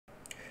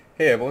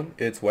Hey everyone,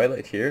 it's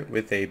Whitelight here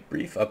with a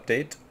brief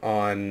update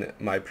on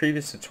my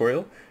previous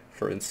tutorial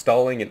for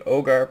installing an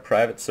OGAR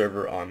private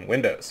server on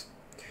Windows.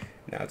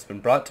 Now it's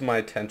been brought to my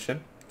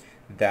attention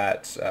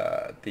that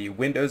the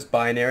Windows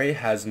binary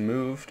has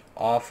moved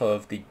off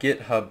of the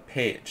GitHub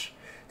page.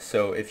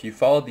 So if you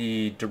follow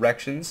the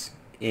directions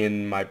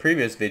in my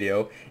previous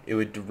video, it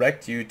would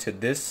direct you to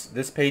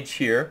this page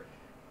here,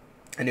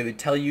 and it would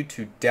tell you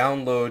to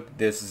download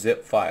this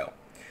zip file.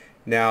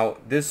 Now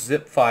this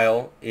zip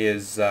file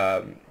is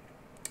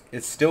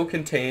it still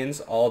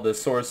contains all the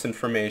source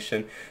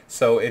information,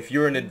 so if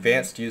you're an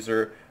advanced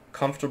user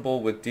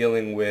comfortable with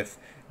dealing with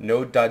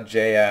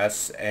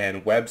Node.js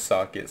and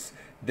WebSockets,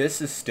 this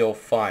is still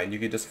fine. You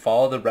can just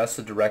follow the rest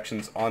of the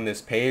directions on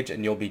this page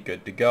and you'll be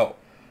good to go.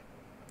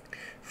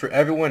 For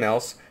everyone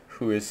else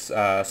who is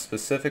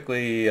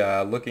specifically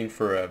looking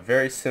for a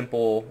very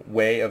simple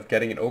way of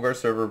getting an OGAR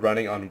server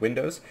running on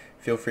Windows,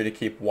 feel free to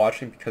keep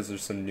watching because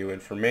there's some new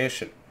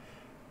information.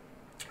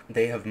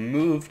 They have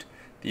moved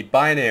the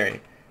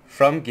binary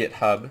from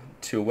GitHub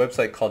to a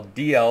website called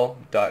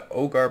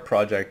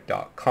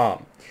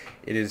dl.ogarproject.com.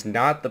 It is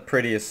not the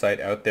prettiest site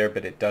out there,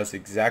 but it does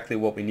exactly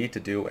what we need to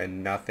do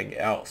and nothing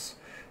else.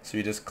 So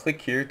you just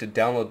click here to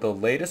download the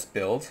latest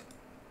build.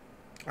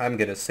 I'm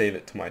going to save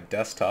it to my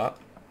desktop.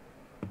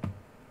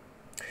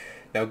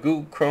 Now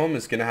Google Chrome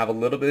is going to have a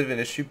little bit of an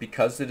issue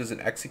because it is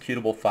an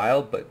executable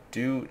file, but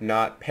do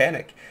not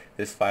panic.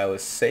 This file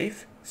is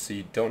safe, so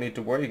you don't need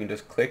to worry. You can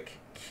just click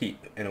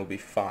keep and it'll be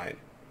fine.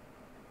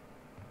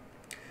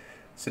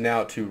 So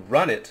now to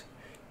run it,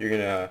 you're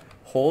going to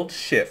hold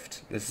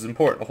shift, this is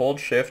important,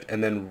 hold shift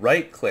and then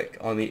right click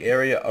on the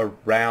area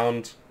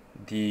around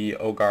the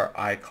OGAR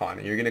icon.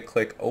 And you're going to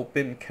click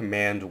open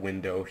command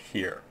window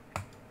here.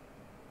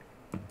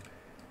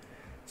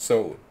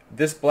 So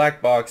this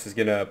black box is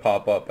going to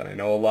pop up, and I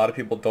know a lot of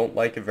people don't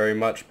like it very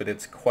much, but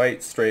it's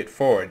quite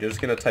straightforward. You're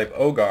just going to type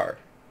OGAR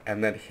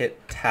and then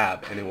hit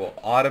tab and it will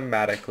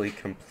automatically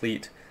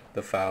complete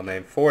the file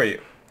name for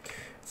you.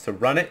 To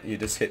run it, you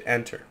just hit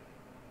enter.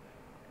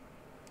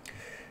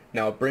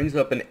 Now it brings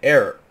up an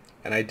error,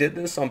 and I did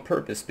this on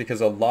purpose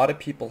because a lot of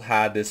people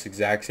had this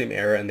exact same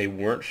error and they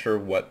weren't sure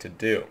what to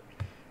do.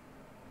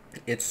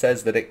 It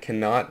says that it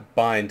cannot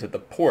bind to the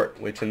port,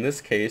 which in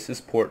this case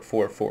is port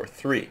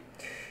 443.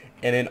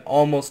 And in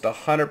almost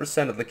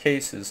 100% of the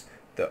cases,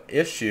 the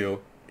issue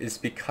is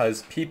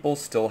because people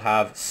still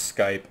have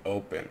Skype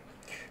open.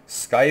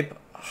 Skype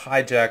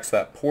hijacks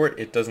that port,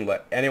 it doesn't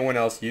let anyone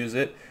else use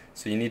it,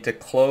 so you need to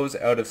close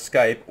out of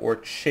Skype or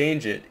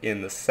change it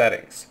in the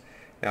settings.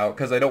 Now,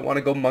 because I don't want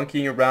to go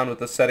monkeying around with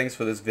the settings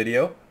for this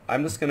video,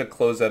 I'm just going to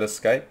close out of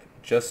Skype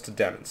just to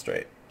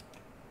demonstrate.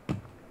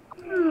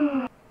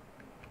 So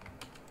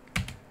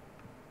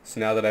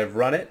now that I've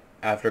run it,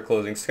 after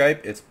closing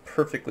Skype, it's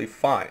perfectly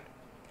fine.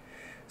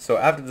 So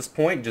after this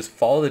point, just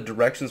follow the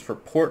directions for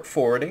port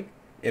forwarding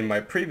in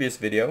my previous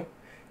video,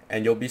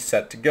 and you'll be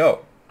set to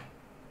go.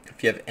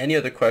 If you have any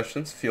other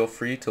questions, feel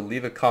free to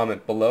leave a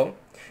comment below.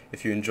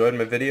 If you enjoyed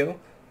my video,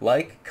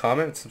 like,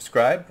 comment,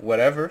 subscribe,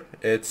 whatever.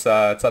 It's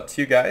up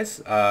to you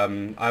guys.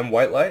 I'm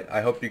Whitelight.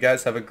 I hope you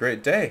guys have a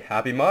great day.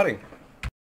 Happy modding.